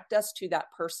connect us to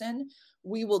that person,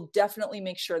 we will definitely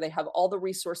make sure they have all the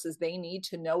resources they need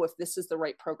to know if this is the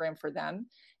right program for them.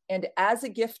 And as a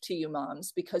gift to you,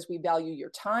 moms, because we value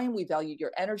your time, we value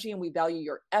your energy, and we value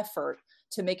your effort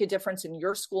to make a difference in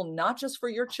your school, not just for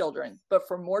your children, but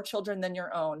for more children than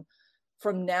your own.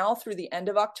 From now through the end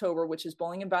of October, which is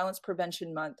Bullying and Violence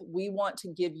Prevention Month, we want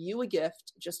to give you a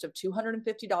gift just of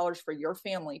 $250 for your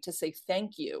family to say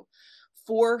thank you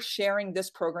for sharing this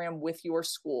program with your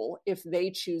school if they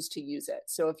choose to use it.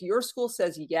 So if your school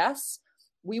says yes,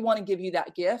 we want to give you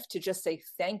that gift to just say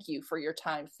thank you for your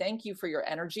time. Thank you for your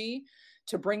energy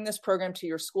to bring this program to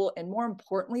your school. And more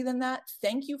importantly than that,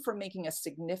 thank you for making a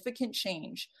significant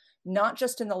change, not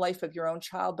just in the life of your own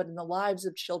child, but in the lives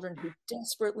of children who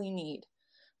desperately need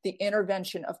the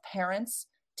intervention of parents,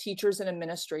 teachers, and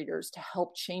administrators to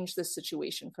help change this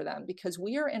situation for them, because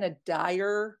we are in a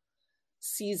dire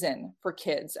season for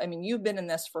kids. I mean, you've been in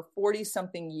this for 40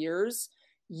 something years.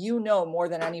 You know more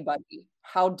than anybody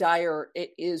how dire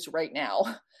it is right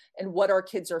now and what our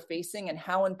kids are facing, and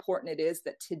how important it is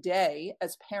that today,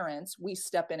 as parents, we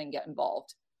step in and get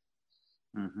involved.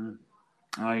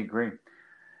 I agree.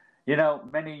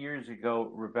 Many years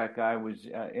ago, Rebecca, I was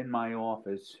in my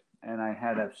office, and I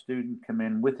had a student come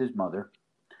in with his mother,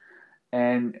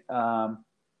 and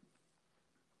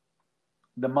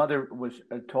the mother was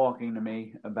talking to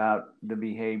me about the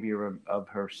behavior of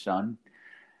her son,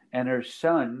 and her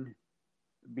son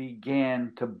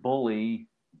began to bully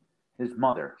his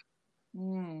mother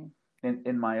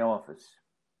in my office.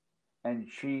 And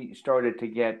she started to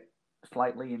get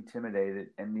slightly intimidated.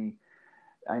 And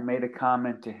I made a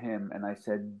comment to him, and I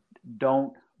said,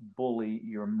 don't bully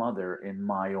your mother in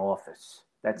my office.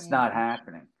 That's not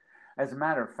happening. As a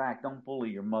matter of fact, don't bully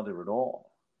your mother at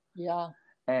all. Yeah.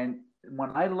 And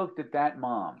when I looked at that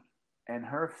mom and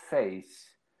her face,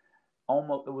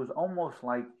 it was almost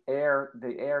like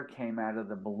the air came out of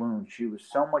the balloon. She was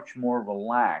so much more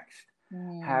relaxed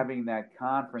Mm. having that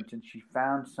conference, and she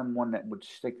found someone that would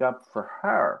stick up for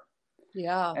her.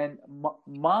 Yeah. And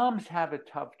moms have a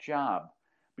tough job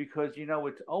because,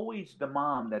 it's always the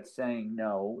mom that's saying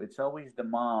no. It's always the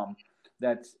mom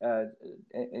that's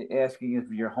asking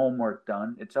if your homework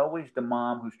done. It's always the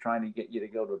mom who's trying to get you to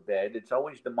go to bed. It's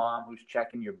always the mom who's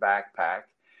checking your backpack,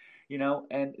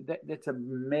 and that's a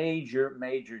major,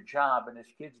 major job. And as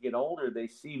kids get older, they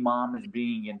see mom as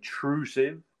being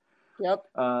intrusive, Yep.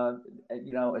 uh,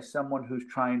 as someone who's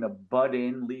trying to butt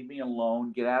in, leave me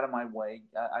alone, get out of my way.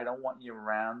 I don't want you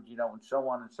around, and so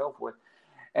on and so forth.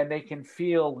 And they can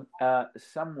feel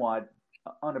somewhat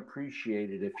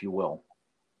unappreciated, if you will.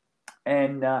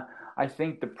 And I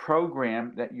think the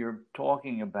program that you're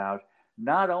talking about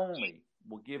not only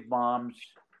will give moms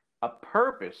a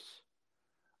purpose,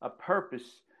 a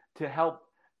purpose to help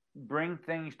bring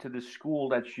things to the school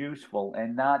that's useful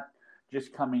and not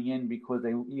just coming in because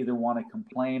they either want to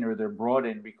complain or they're brought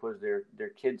in because their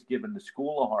kids giving the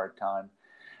school a hard time.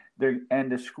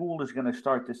 And the school is going to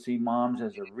start to see moms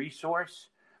as a resource.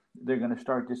 They're going to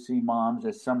start to see moms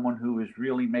as someone who is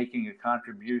really making a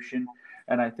contribution.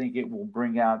 And I think it will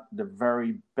bring out the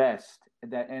very best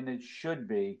and it should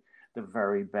be the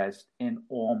very best in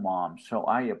all moms. So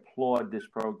I applaud this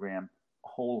program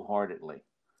wholeheartedly.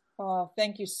 Oh,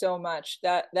 thank you so much.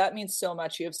 That means so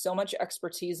much. You have so much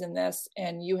expertise in this,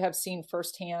 and you have seen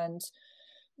firsthand,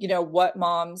 what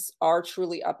moms are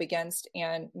truly up against.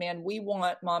 And man, we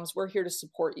want moms, we're here to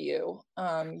support you.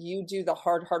 You do the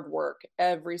hard work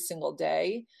every single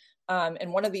day.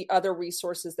 And one of the other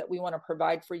resources that we want to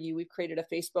provide for you, we've created a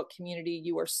Facebook community.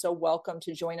 You are so welcome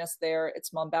to join us there. It's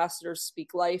Mombassadors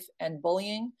Speak Life and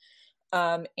Bullying.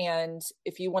 And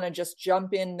if you want to just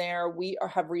jump in there,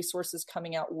 have resources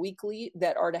coming out weekly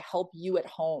that are to help you at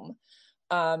home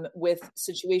with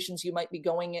situations you might be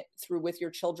going through with your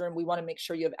children. We want to make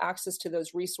sure you have access to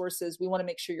those resources. We want to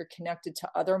make sure you're connected to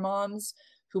other moms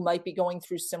who might be going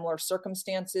through similar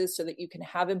circumstances so that you can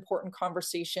have important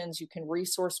conversations. You can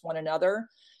resource one another.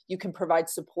 You can provide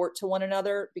support to one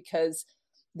another because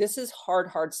this is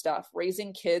hard stuff.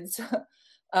 Raising kids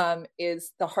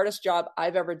is the hardest job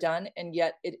I've ever done. And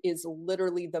yet it is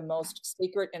literally the most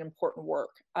sacred and important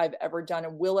work I've ever done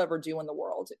and will ever do in the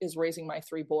world is raising my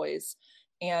 3 boys.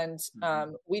 And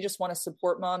we just want to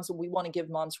support moms, and we want to give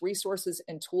moms resources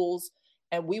and tools.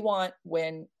 And we want,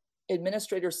 when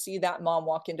administrators see that mom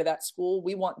walk into that school,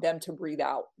 we want them to breathe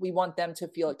out. We want them to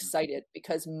feel excited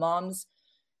because moms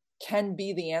can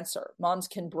be the answer. Moms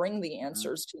can bring the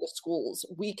answers to the schools.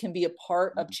 We can be a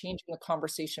part of changing the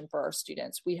conversation for our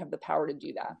students. We have the power to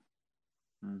do that.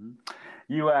 Mm-hmm.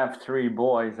 You have 3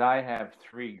 boys. I have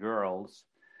 3 girls.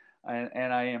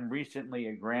 And I am recently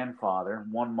a grandfather,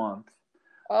 1 month.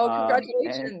 Oh, And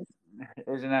congratulations.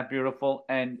 isn't that beautiful?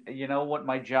 And you know what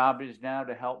my job is now?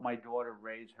 To help my daughter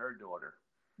raise her daughter.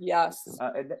 Yes.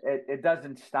 It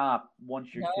doesn't stop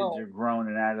once your kids No. are grown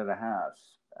and out of the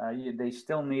house. They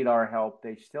still need our help.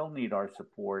 They still need our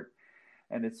support.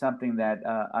 And it's something that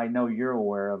I know you're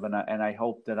aware of, and I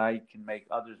hope that I can make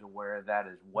others aware of that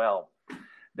as well.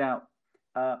 Now,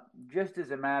 just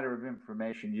as a matter of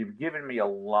information, you've given me a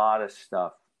lot of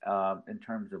stuff in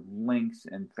terms of links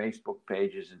and Facebook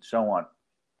pages and so on.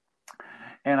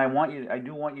 And I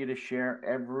do want you to share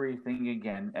everything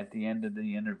again at the end of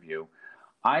the interview.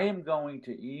 I am going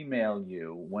to email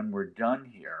you when we're done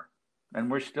here, and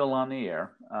we're still on the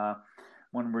air,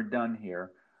 when we're done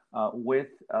here, with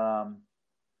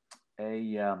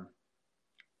a, um,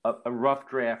 a rough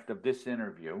draft of this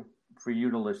interview for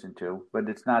you to listen to, but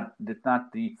it's not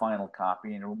the final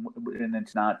copy, and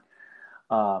it's not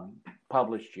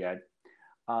published yet.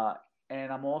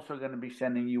 And I'm also going to be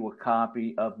sending you a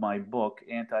copy of my book,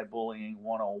 Anti-Bullying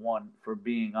 101, for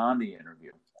being on the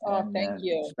interview Oh, thank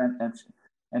you.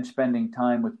 and spending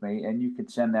time with me. And you could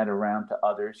send that around to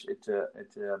others. It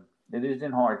is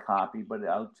in hard copy, but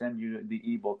I'll send you the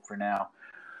ebook for now,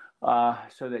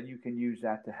 so that you can use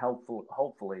that to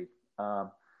hopefully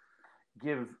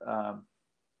give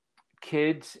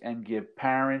kids and give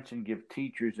parents and give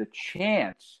teachers a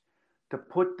chance to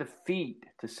put the feet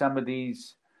to some of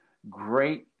these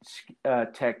great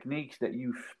techniques that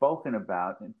you've spoken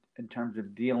about in terms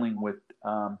of dealing with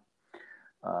the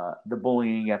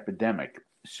bullying epidemic.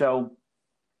 So,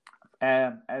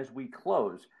 as we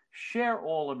close, share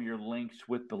all of your links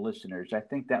with the listeners. I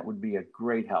think that would be a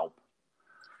great help.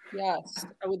 Yes,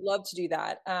 I would love to do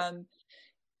that.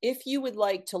 If you would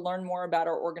like to learn more about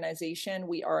our organization,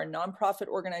 we are a nonprofit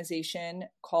organization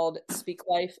called Speak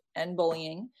Life End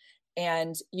Bullying.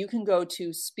 And you can go to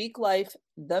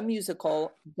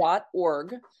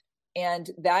speaklifethemusical.org.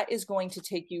 And that is going to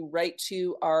take you right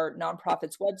to our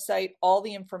nonprofit's website. All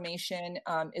the information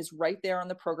is right there on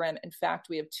the program. In fact,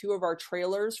 we have 2 of our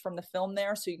trailers from the film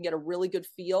there, so you can get a really good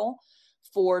feel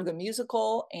for the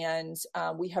musical. And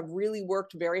we have really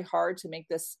worked very hard to make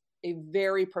this a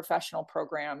very professional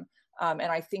program. And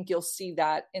I think you'll see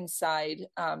that inside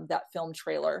that film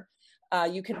trailer.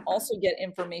 You can also get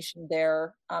information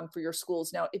there for your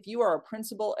schools. Now, if you are a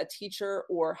principal, a teacher,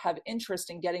 or have interest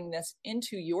in getting this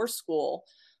into your school,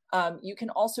 you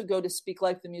can also go to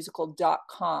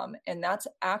speaklifethemusical.com. And that's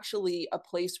actually a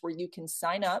place where you can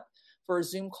sign up for a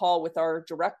Zoom call with our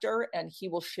director, and he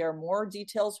will share more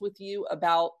details with you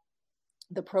about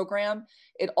the program.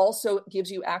 It also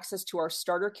gives you access to our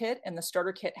starter kit, and the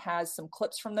starter kit has some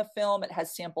clips from the film. It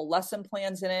has sample lesson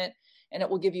plans in it, and it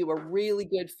will give you a really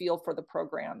good feel for the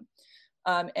program.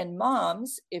 And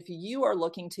moms, if you are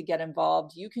looking to get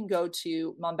involved, you can go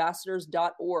to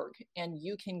mombassadors.org and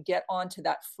you can get onto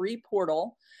that free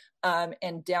portal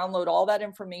and download all that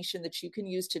information that you can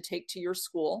use to take to your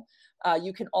school.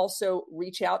 You can also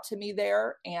reach out to me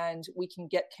there and we can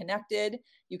get connected.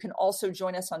 You can also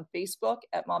join us on Facebook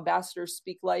at Mombassadors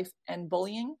Speak Life End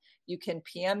Bullying. You can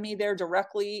PM me there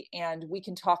directly and we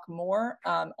can talk more.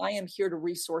 I am here to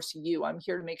resource you. I'm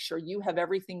here to make sure you have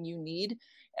everything you need.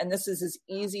 And this is as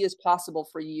easy as possible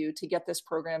for you to get this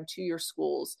program to your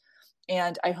schools.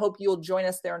 And I hope you'll join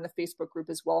us there in the Facebook group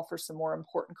as well for some more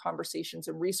important conversations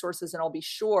and resources. And I'll be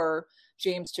sure,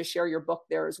 James, to share your book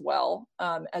there as well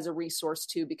as a resource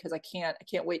too, because I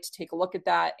can't wait to take a look at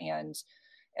that and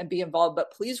be involved.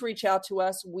 But please reach out to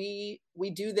us. We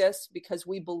do this because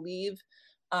we believe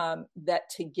that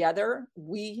together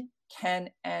we can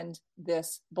end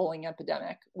this bullying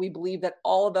epidemic. We believe that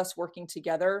all of us working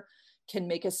together can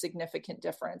make a significant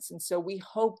difference. And so we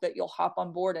hope that you'll hop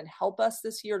on board and help us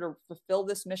this year to fulfill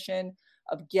this mission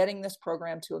of getting this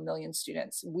program to 1 million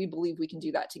students. We believe we can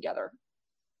do that together.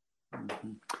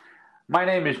 Mm-hmm. My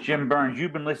name is Jim Burns.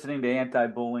 You've been listening to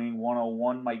Anti-Bullying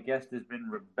 101. My guest has been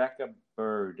Rebecca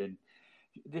Bird, and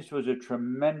this was a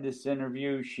tremendous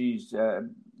interview. She's the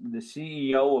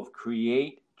CEO of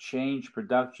Create Change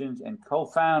Productions and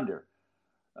co-founder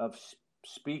of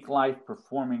Speak Life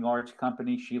Performing Arts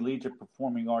Company. She leads a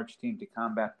performing arts team to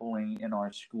combat bullying in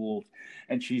our schools,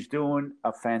 and she's doing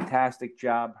a fantastic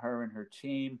job, her and her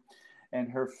team and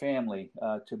her family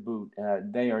to boot.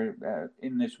 They are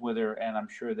in this with her, and I'm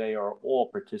sure they are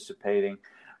all participating.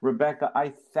 Rebecca,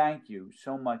 I thank you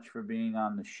so much for being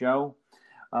on the show.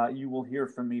 You will hear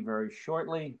from me very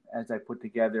shortly as I put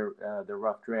together the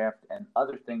rough draft and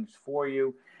other things for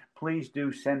you. Please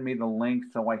do send me the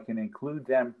links so I can include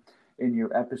them in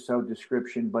your episode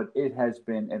description, but it has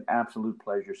been an absolute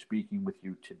pleasure speaking with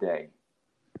you today.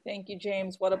 Thank you,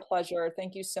 James. What a pleasure.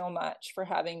 Thank you so much for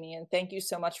having me, and thank you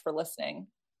so much for listening.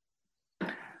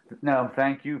 No,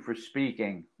 thank you for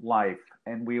speaking life,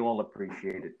 and we all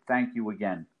appreciate it. Thank you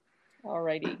again. All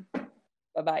righty.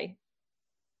 Bye-bye.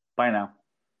 Bye now.